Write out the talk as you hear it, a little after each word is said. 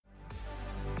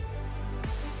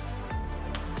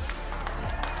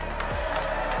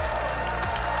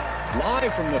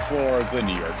Live from the floor of the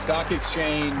New York Stock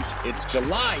Exchange, it's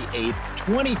July 8th,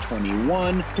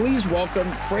 2021. Please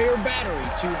welcome Freyr Battery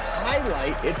to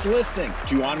highlight its listing.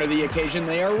 To honor the occasion,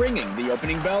 they are ringing the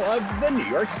opening bell of the New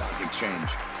York Stock Exchange.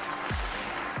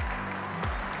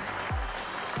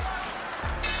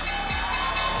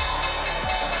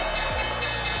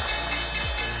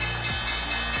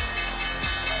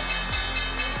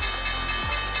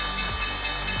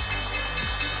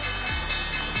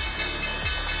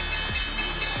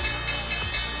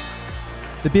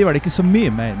 Det blir vel ikke så mye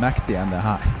mer mektig enn det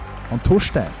her. Han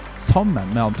Torstein, sammen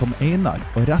med han Tom Einar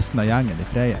og resten av gjengen i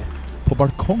Freyr, på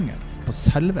balkongen på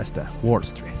selveste Wall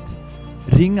Street.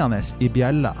 Ringende i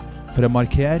bjella for å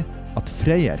markere at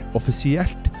Freyr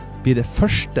offisielt blir det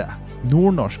første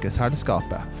nordnorske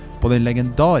selskapet på den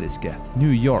legendariske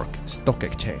New York Stock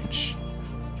Exchange.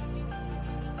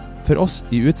 For oss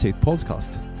i Utsikt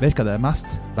podcast virker det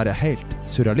mest bare helt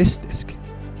surrealistisk.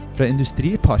 Fra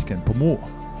industriparken på Mo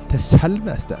til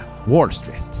selveste Wall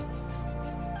Street.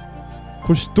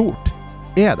 Hvor stort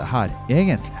er det her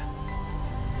egentlig?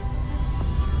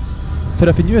 For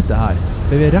å finne ut det her,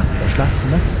 ble vi rett og slett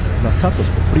nødt til å sette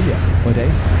oss på flyet og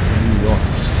reise til New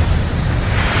York.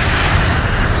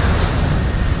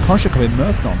 Kanskje kan vi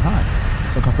møte noen her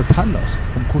som kan fortelle oss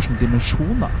om hvilke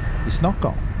dimensjoner vi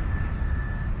snakker om.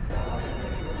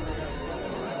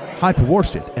 Her på Wall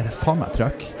Street er det faen meg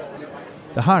trøkk.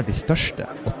 Det er her de største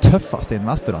og tøffeste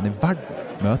investorene i verden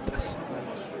møtes.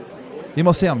 Vi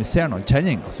må se om vi ser noen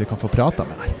kjenninger så vi kan få prate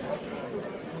med her.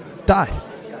 Der!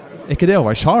 Er ikke det å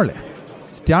være Charlie?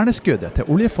 Stjerneskuddet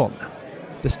til oljefondet.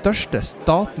 Det største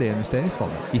statlige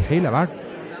investeringsfondet i hele verden.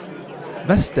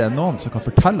 Hvis det er noen som kan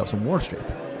fortelle oss om Wall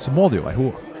Street, så må det jo være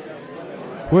hun.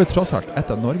 Hun er jo tross alt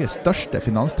et av Norges største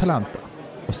finanstalenter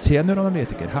og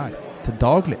senioranalytiker her til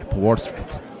daglig på Wall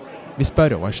Street. Vi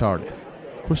spør å være Charlie.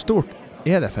 Hvor stort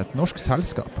er det for et norsk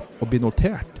selskap å bli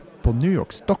notert på New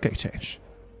York Stock Exchange?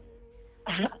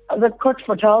 Altså, kort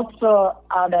fortalt så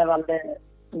er det veldig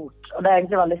stort, og det er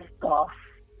egentlig veldig stas.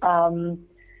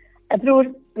 Jeg tror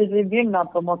hvis vi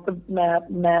begynner på en måte med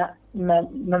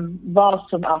hva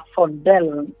som er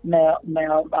fordelen med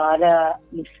å være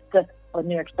listet på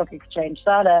New York Stock Exchange,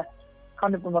 så kan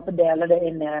du på en måte dele det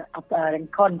inn i at det er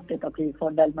en kvantitativ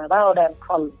fordel med det, og det er en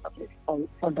kvalitativ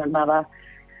fordel med det.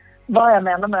 Hva jeg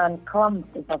mener med en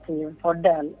kvantitativ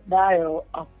fordel, det er jo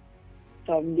at,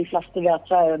 som de fleste vet,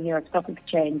 så er jo New York Stock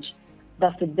Exchange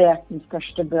desidert den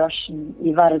største børsen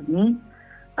i verden.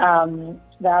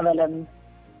 Det er vel en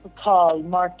total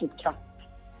market cap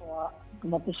på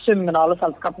en måte summen av alle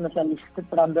selskapene som er listet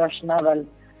på den børsen er vel,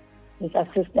 hvis jeg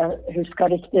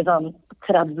husker riktig, sånn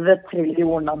 30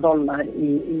 trillioner dollar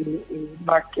i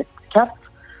market cap.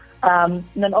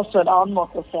 Men også en annen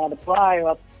måte å se det på er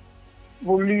jo at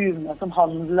volumet som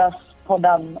handles på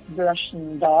den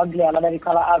børsen daglig, eller det vi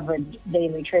kaller average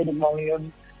daily trading volume,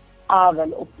 er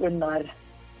vel oppunder,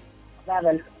 det er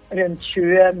vel rundt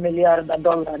 20 milliarder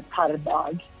dollar per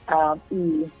dag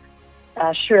i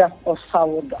kjøp og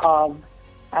salg av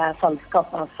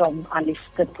selskaper som er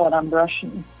listet på den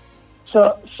børsen.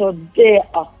 Så det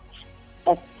at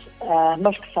et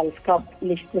norsk selskap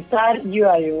listes der,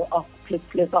 gjør jo at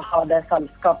plutselig så har det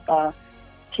selskapet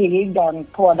tilgang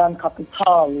på den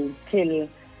kapitalen til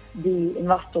de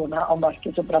investorene og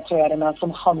markedsoperatørene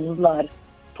som handler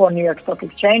på New York Stock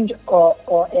Exchange,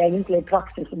 og egentlig i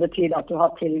praksis så betyr det at du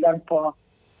har tilgang på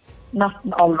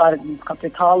nesten all verdens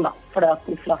kapital, fordi at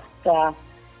de fleste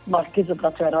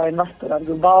markedsoperatører og investorer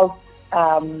globalt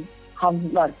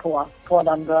handler på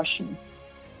den børsen.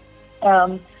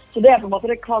 Så det er på en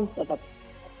måte det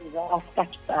kvantitative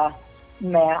aspektet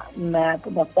med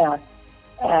på en måte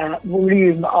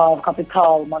volum av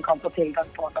kapital man kan få tilgang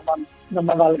på når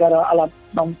man velger, eller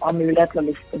man har mulighet til å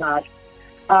liste der.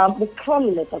 Det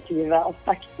kvalitative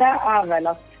aspektet er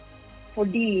vel at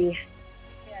fordi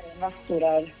flere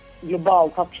investorer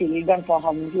globalt har tilgang på å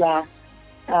handle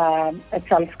et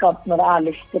selskap når det er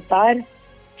listet der,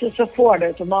 så får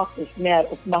det automatisk mer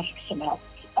oppmerksomhet.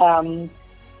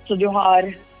 Så du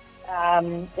har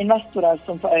investorer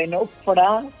som får øyne opp for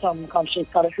det, som kanskje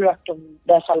ikke hadde hørt om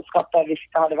det selskapet hvis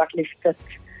det hadde vært listet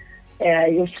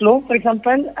i Oslo, for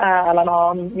eksempel, eller en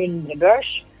annen mindre børs.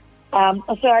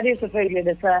 Og så er det jo selvfølgelig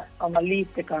disse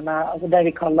analytikerne, altså det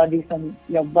vi kaller de som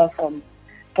jobber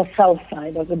på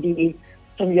sell-side, altså de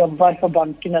som jobber for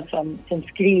bankene som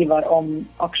skriver om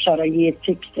aksjer og gir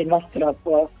tips til investorer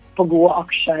på gode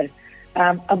aksjer,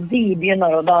 at de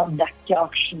begynner å da dekke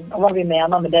aksjen. Og hva vi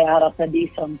mener med det er at det er de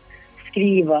som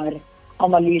skriver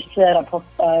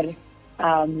analyserapporter,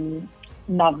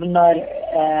 nevner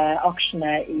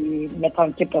aksjene med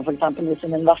tanke på for eksempel hvis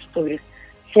en investor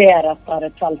ser etter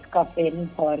et selskap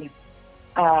innenfor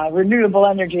renewable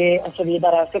energy og så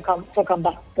videre, så kan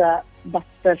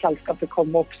dette selskapet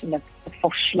komme opp som et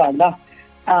forslag da.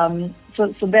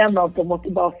 Så det med å på en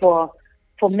måte bare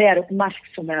få mer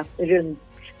oppmerksomhet rundt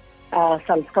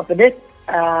selskapet ditt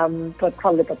på et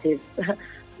kvalitativt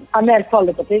mer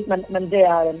kvalitativt, men det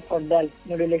en fordel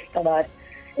når du lister der.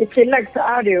 I tillegg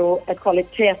så det jo et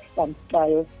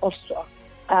kvalitetsstempel også.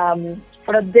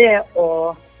 For det å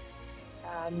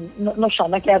nå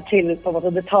kjenner ikke jeg til på en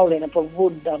måte detaljene på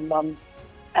hvordan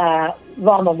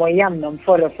hva man må igjennom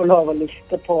for å få lov å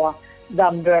liste på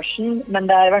den børsen, men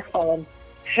det I hvert fall en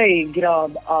høy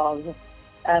grad av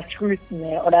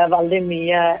scrutiny, og det veldig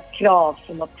mye krav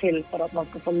som må til for at man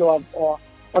skal få lov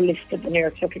å liste på New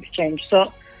York Stock Exchange.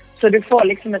 Så du får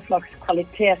liksom et slags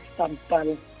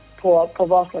kvalitetsstempel på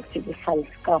hva slags type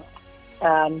selskap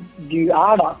du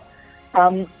da.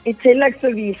 I tillegg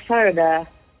så viser det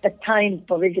et tegn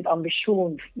på hvilket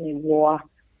ambisjonsnivå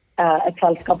et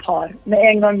selskap har. Med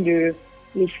en gang du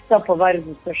lister på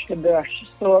verdens største børs,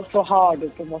 så har du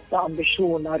på en måte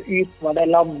ambisjoner utover det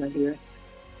landet du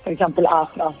for eksempel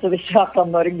fra. Så hvis du fra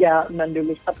Norge, men du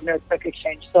lister på New York Stock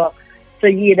Exchange, så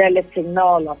gir det litt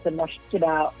signaler til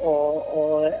markedet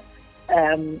og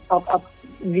at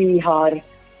vi har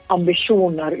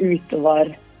ambisjoner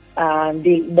utover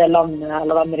det landet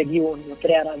eller den regionen vi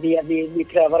opererer. Vi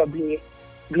prøver å bli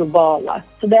globale.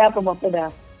 Så det på en måte det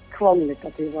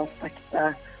kvalitative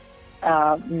aspektet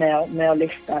med å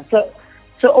liste.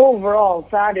 Så overall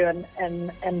så det jo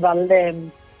en veldig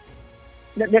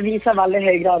det viser veldig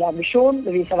høy grad av ambisjon,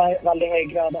 det viser veldig høy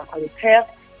grad av kvalitet.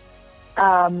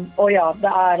 Og ja,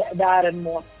 det en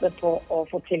måte på å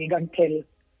få tilgang til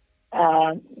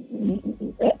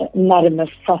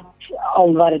nærmest satt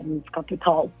all verdens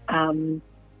kapital.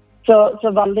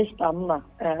 Så veldig spennende,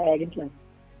 egentlig.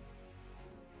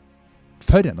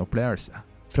 For en opplevelse.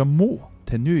 Fra Mo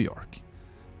til New York.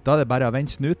 Da det bare å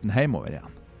vende snuten hjemover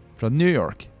igjen. Fra New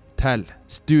York til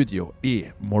studio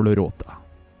I Målorota.